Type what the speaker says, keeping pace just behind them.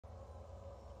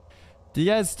Do you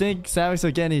guys think Savix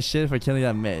will get any shit for killing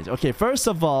that mage? Okay, first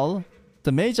of all,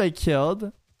 the mage I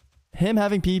killed, him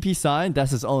having PvP sign,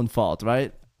 that's his own fault,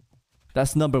 right?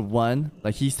 That's number one.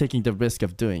 Like, he's taking the risk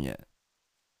of doing it.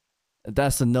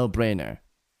 That's a no-brainer.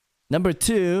 Number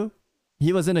two,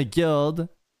 he was in a guild.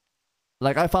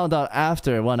 Like, I found out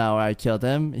after 1 hour I killed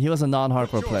him. He was a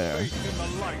non-hardcore player.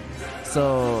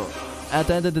 So, at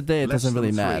the end of the day, it doesn't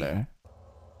really matter.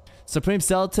 Supreme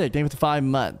Celtic, thank you for 5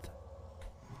 months.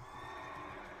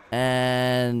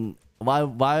 And why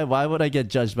would I get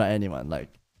judged by anyone? Like,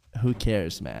 who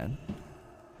cares, man?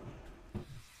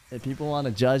 If people want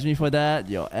to judge me for that,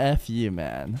 yo, F you,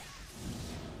 man.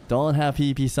 Don't have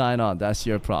PvP sign on. That's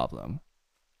your problem.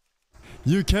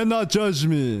 You cannot judge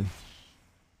me.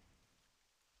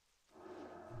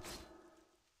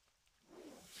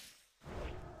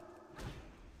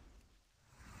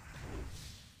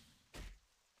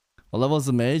 What level was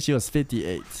the mage? He was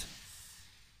 58.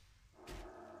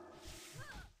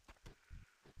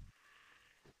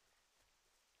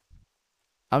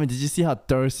 I mean, did you see how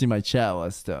thirsty my chat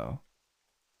was, though?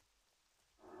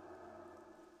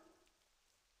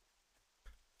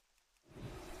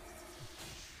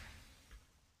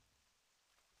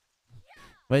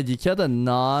 Wait, you killed a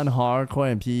non-hardcore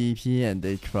in PvP and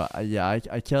they cry. Yeah,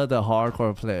 I killed a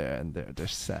hardcore player and they're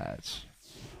sad.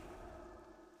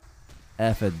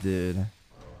 F it, dude.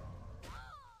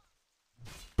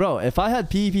 Bro, if I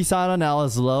had PvP sign on and I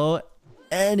was low,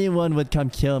 anyone would come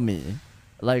kill me.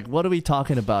 Like, what are we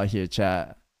talking about here,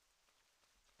 chat?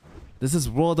 This is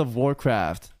World of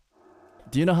Warcraft.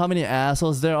 Do you know how many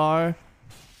assholes there are?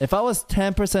 If I was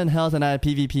 10% health and I had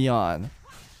PvP on,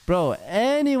 bro,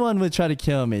 anyone would try to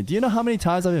kill me. Do you know how many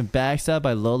times I've been backstabbed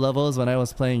by low levels when I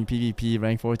was playing PvP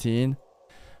rank 14?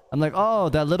 I'm like, oh,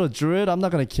 that little druid, I'm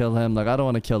not gonna kill him. Like, I don't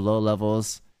want to kill low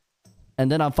levels.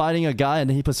 And then I'm fighting a guy and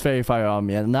then he puts Fairy Fire on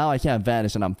me. And now I can't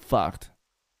vanish and I'm fucked.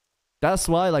 That's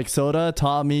why, like, Soda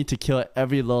taught me to kill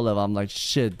every low level. I'm like,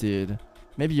 shit, dude.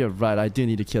 Maybe you're right. I do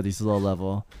need to kill these low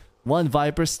level. One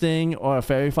Viper Sting or a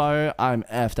Fairy Fire, I'm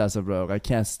effed as a rogue. I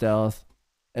can't stealth.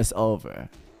 It's over.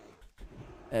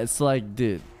 It's like,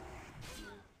 dude.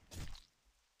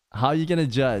 How are you gonna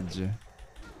judge?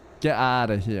 Get out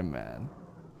of here, man.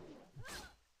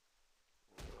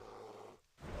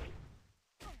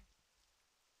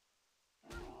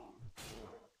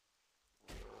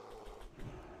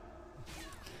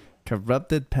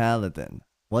 Corrupted Paladin.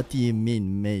 What do you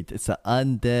mean, mate? It's an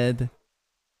undead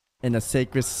in a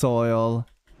sacred soil.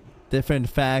 Different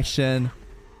faction.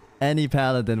 Any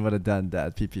paladin would have done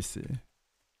that, PPC.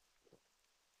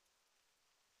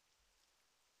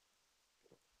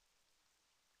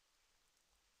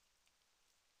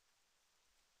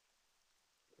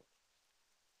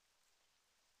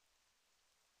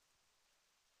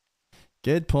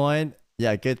 Good point.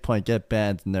 Yeah, good point. Get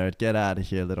banned, nerd. Get out of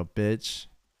here, little bitch.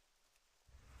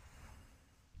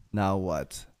 Now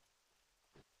what?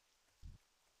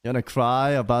 You wanna cry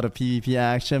about a PvP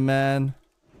action, man?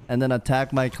 And then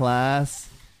attack my class?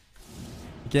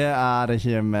 Get out of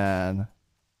here, man.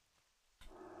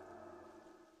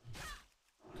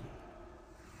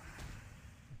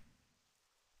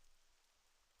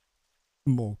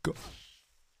 Mocha.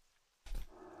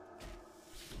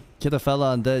 Kill the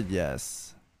fella undead?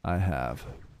 Yes, I have.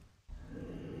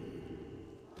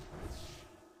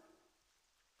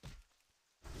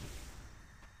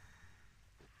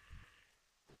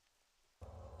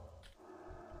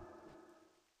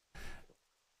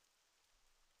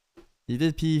 You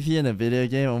did PvP in a video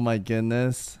game? Oh my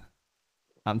goodness.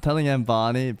 I'm telling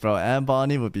Ambani, bro,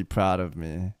 Ambani would be proud of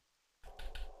me.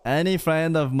 Any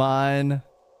friend of mine,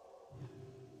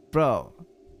 bro.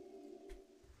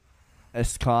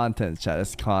 It's content, chat.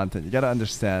 It's content. You gotta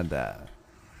understand that.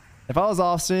 If I was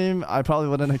off stream, I probably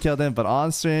wouldn't have killed him. But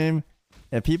on stream,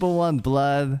 if people want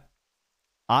blood,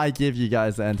 I give you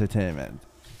guys the entertainment.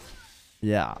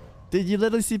 Yeah. Dude, you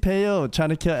literally see Peyo trying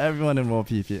to kill everyone in World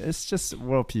PvP. It's just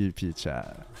World PvP,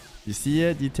 chat. You see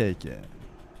it, you take it.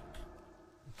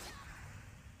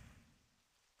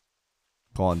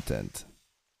 Content.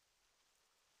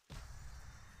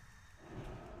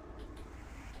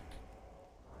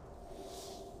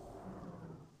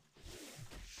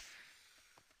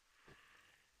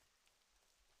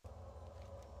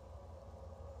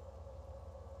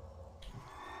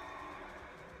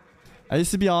 I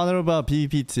used to be honorable about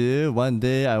PvP too. One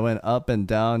day I went up and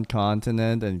down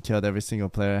continent and killed every single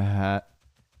player,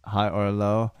 high or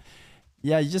low.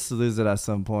 Yeah, you just lose it at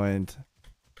some point.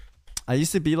 I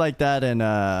used to be like that in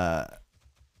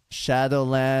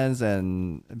Shadowlands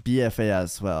and BFA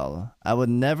as well. I would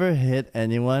never hit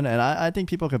anyone, and I think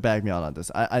people could back me out on this.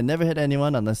 I never hit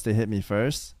anyone unless they hit me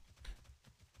first.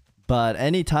 But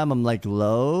anytime I'm like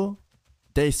low,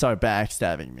 they start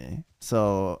backstabbing me.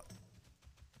 So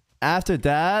after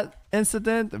that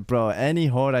incident, bro, any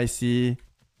horde I see,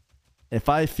 if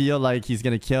I feel like he's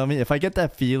gonna kill me, if I get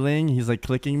that feeling he's like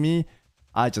clicking me,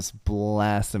 I just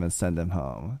blast him and send him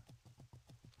home.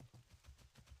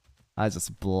 I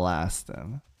just blast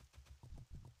him.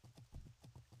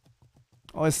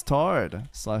 Oh, it's Tard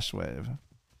slash wave.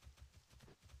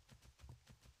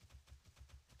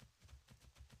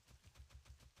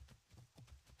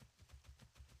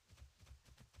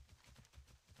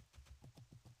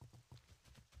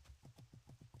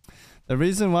 The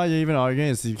reason why you're even arguing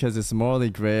is because it's morally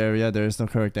gray area. There is no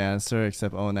correct answer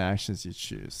except own actions you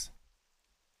choose.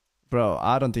 Bro,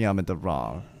 I don't think I'm in the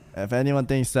wrong. If anyone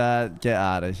thinks that, get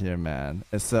out of here, man.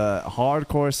 It's a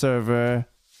hardcore server.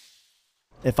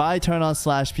 If I turn on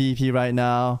slash PvP right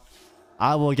now,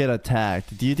 I will get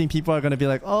attacked. Do you think people are going to be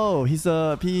like, oh, he's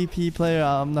a PvP player,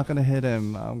 I'm not going to hit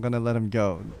him, I'm going to let him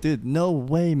go? Dude, no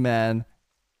way, man.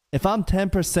 If I'm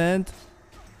 10%,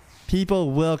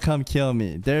 people will come kill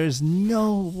me. There's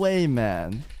no way,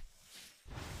 man.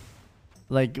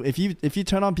 Like, if you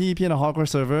turn on PvP in a hardcore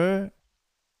server,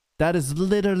 that is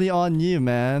literally on you,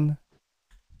 man.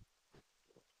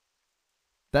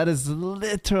 That is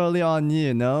literally on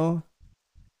you, no?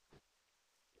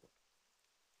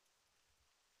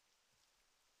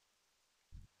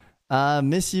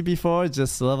 Miss you before,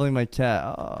 just leveling my cat.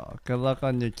 Oh, good luck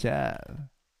on your cat.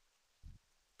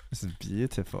 This is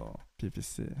beautiful,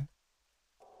 PPC.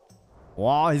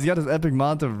 Wow, he's got his epic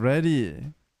mount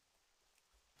ready.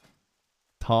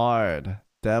 Tard,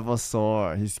 Devil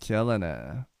Sword, he's killing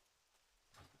it.